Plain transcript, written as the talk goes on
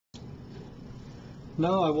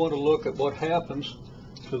Now I want to look at what happens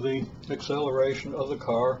to the acceleration of the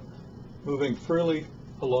car moving freely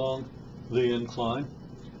along the incline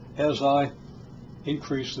as I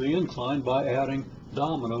increase the incline by adding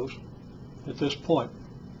dominoes at this point.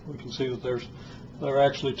 We can see that there are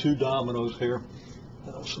actually two dominoes here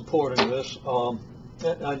supporting this.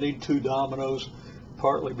 I need two dominoes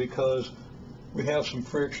partly because we have some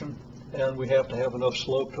friction and we have to have enough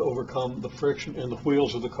slope to overcome the friction in the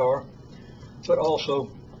wheels of the car, but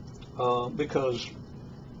also because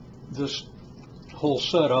this whole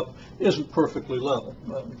setup isn't perfectly level.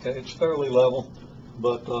 Okay, it's fairly level,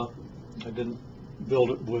 but I didn't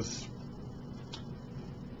build it with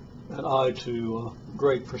an eye to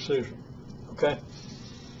great precision. Okay,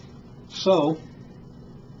 so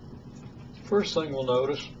first thing we'll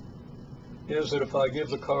notice is that if I give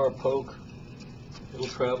the car a poke, it'll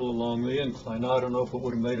travel along the incline. Now, I don't know if it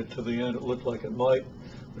would have made it to the end. It looked like it might,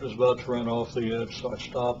 but it was about to run off the edge, so I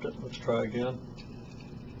stopped it. Let's try again.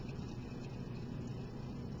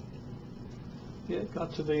 Yeah, it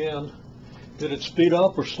got to the end. Did it speed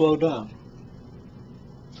up or slow down?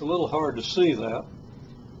 It's a little hard to see that.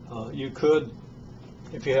 You could,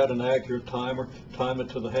 if you had an accurate timer, time it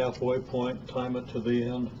to the halfway point, time it to the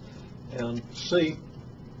end, and see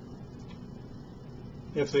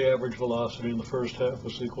if the average velocity in the first half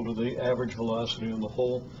was equal to the average velocity in the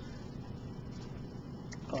whole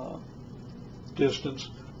distance,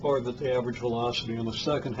 or that the average velocity in the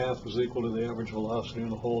second half was equal to the average velocity in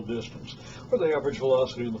the whole distance, or the average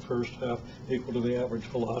velocity in the first half equal to the average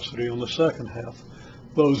velocity in the second half.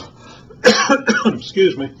 Those,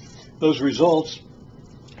 excuse me, those results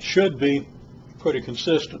should be pretty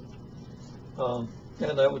consistent, and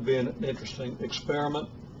that would be an interesting experiment.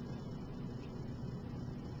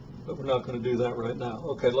 But we're not going to do that right now.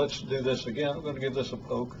 Okay, let's do this again. I'm going to give this a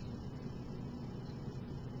poke.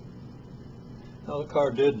 Now the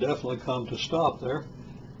car did definitely come to stop there.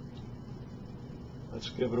 Let's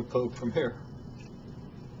give it a poke from here.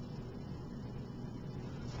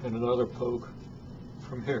 And another poke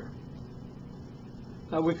from here.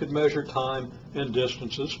 Now we could measure time and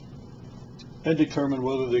distances and determine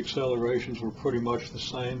whether the accelerations were pretty much the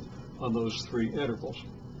same on those three intervals.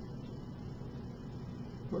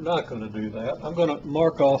 We're not going to do that. I'm going to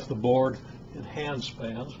mark off the board in hand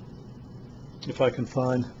spans, if I can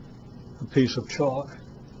find a piece of chalk.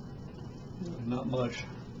 Not much.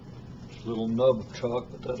 Just a little nub of chalk,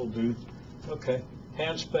 but that'll do. Okay,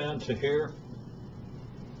 hand span to here.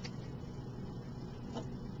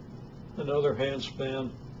 Another hand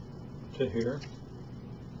span to here.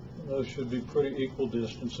 And those should be pretty equal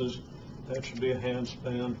distances. That should be a hand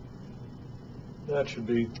span. That should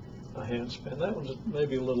be a hand span. That one's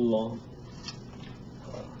maybe a little long.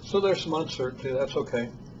 So there's some uncertainty. That's okay.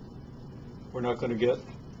 We're not going to get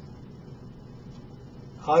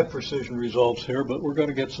high precision results here, but we're going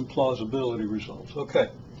to get some plausibility results. Okay.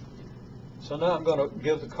 So now I'm going to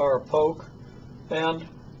give the car a poke, and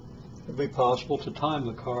it'll be possible to time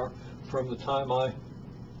the car from the time I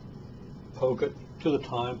poke it to the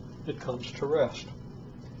time it comes to rest.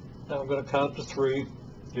 Now I'm going to count to 3,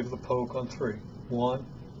 give the poke on 3. 1,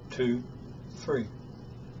 2, 3.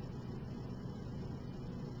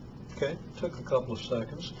 Okay, took a couple of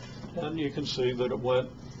seconds, and you can see that it went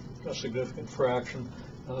a significant fraction,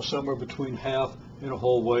 somewhere between half and a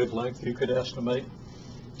whole wavelength you could estimate.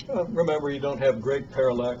 Remember, you don't have great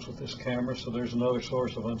parallax with this camera, so there's another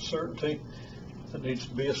source of uncertainty that needs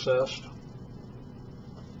to be assessed.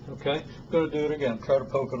 Okay, I'm going to do it again. Try to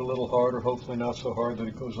poke it a little harder, hopefully not so hard that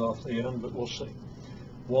it goes off the end, but we'll see.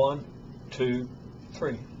 1, 2,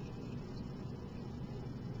 3.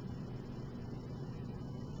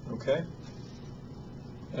 Okay,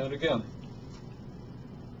 and again.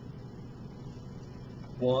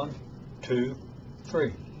 1, 2,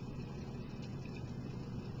 3.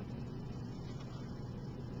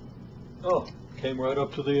 Oh, came right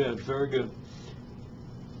up to the edge. Very good.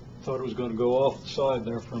 Thought it was going to go off the side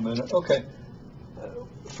there for a minute. Okay,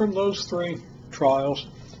 from those 3 trials,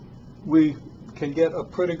 we can get a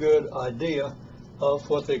pretty good idea of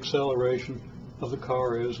what the acceleration of the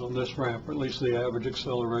car is on this ramp, or at least the average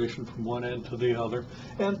acceleration from one end to the other,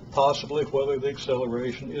 and possibly whether the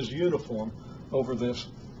acceleration is uniform over this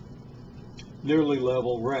nearly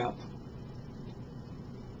level ramp.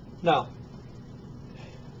 Now,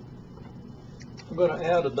 I'm going to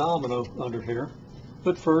add a domino under here,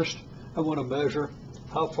 but first I want to measure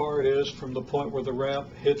how far it is from the point where the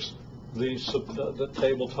ramp hits the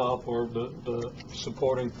tabletop or the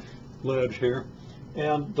supporting ledge here,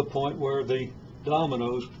 and the point where the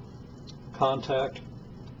dominoes contact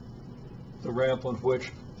the ramp on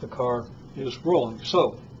which the car is rolling.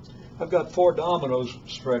 So I've got 4 dominoes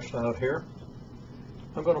stretched out here.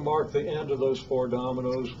 I'm going to mark the end of those 4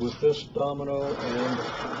 dominoes with this domino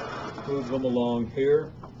and move them along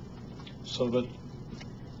here so that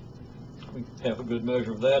we have a good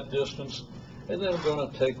measure of that distance. And then I'm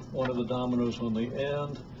going to take one of the dominoes on the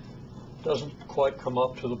end. Doesn't quite come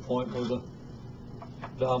up to the point where the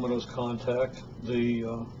dominoes contact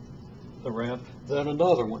the ramp. Then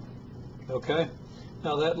another one. Okay?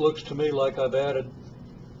 Now that looks to me like I've added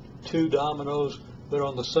 2 dominoes, but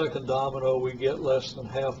on the second domino we get less than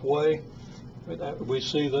halfway. We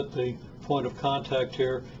see that the point of contact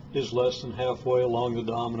here is less than halfway along the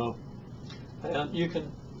domino. And you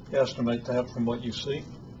can estimate that from what you see.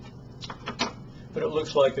 But it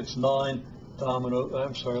looks like it's 9 dominoes.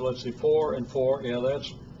 I'm sorry, let's see, 4 and 4. Yeah,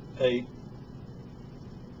 that's 8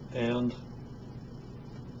 and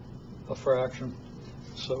a fraction.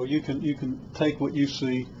 So you can take what you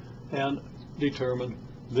see and determine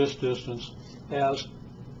this distance as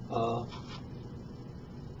a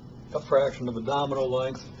fraction of a domino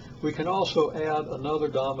length. We can also add another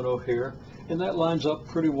domino here, and that lines up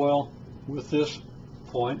pretty well with this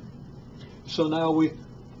point. So now we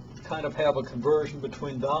kind of have a conversion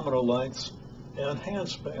between domino lengths and hand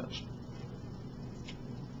spans.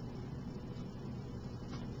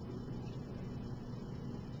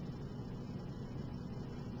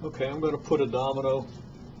 Okay, I'm going to put a domino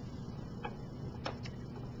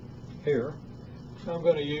here. I'm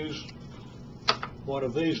going to use one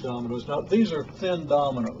of these dominoes. Now, these are thin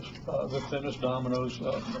dominoes, the thinnest dominoes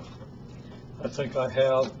I think I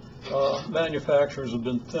have. Manufacturers have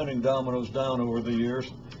been thinning dominoes down over the years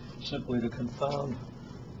simply to confound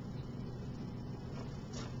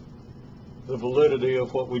the validity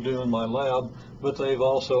of what we do in my lab, but they've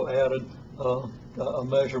also added a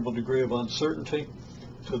measurable degree of uncertainty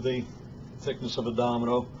to the thickness of a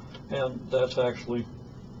domino, and that's actually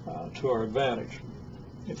to our advantage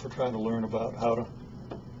if we're trying to learn about how to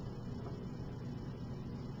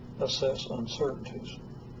assess uncertainties.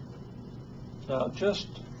 Now, just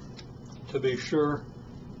to be sure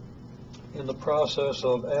in the process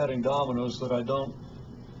of adding dominoes that I don't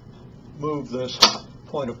move this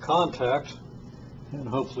point of contact and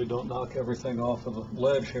hopefully don't knock everything off of the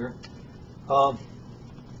ledge here, I'll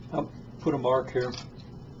put a mark here.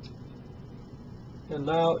 And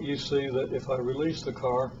now you see that if I release the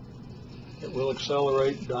car, it will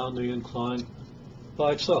accelerate down the incline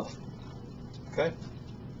by itself. Okay?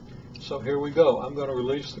 So here we go. I'm going to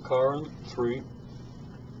release the car in 3,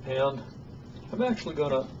 and I'm actually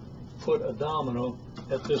going to put a domino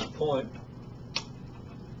at this point.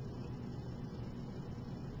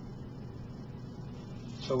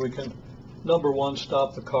 So we can, number 1,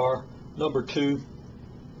 stop the car. Number 2,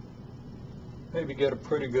 maybe get a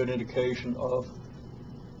pretty good indication of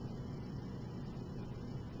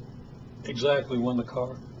exactly when the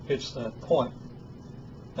car hits that point.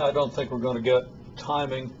 Now, I don't think we're going to get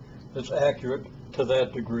timing that's accurate to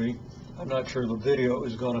that degree. I'm not sure the video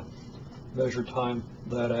is going to measure time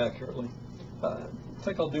that accurately. I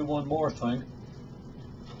think I'll do one more thing.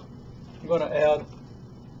 I'm going to add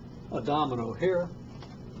a domino here,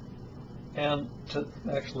 and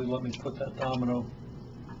actually let me put that domino.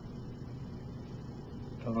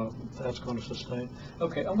 Don't know if that's going to sustain.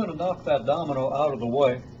 Okay, I'm going to knock that domino out of the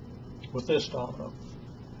way with this domino.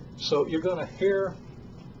 So you're going to hear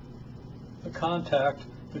the contact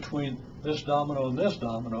between this domino and this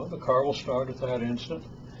domino. The car will start at that instant,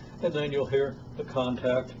 and then you'll hear the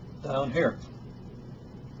contact down here.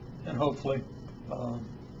 And hopefully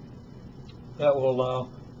that will allow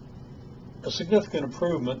a significant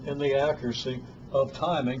improvement in the accuracy of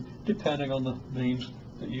timing depending on the means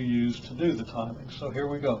that you use to do the timing. So here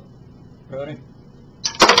we go. Ready?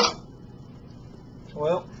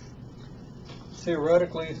 Well,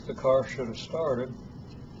 theoretically the car should have started.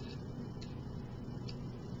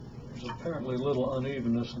 There's apparently a little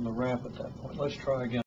unevenness in the ramp at that point. Let's try again.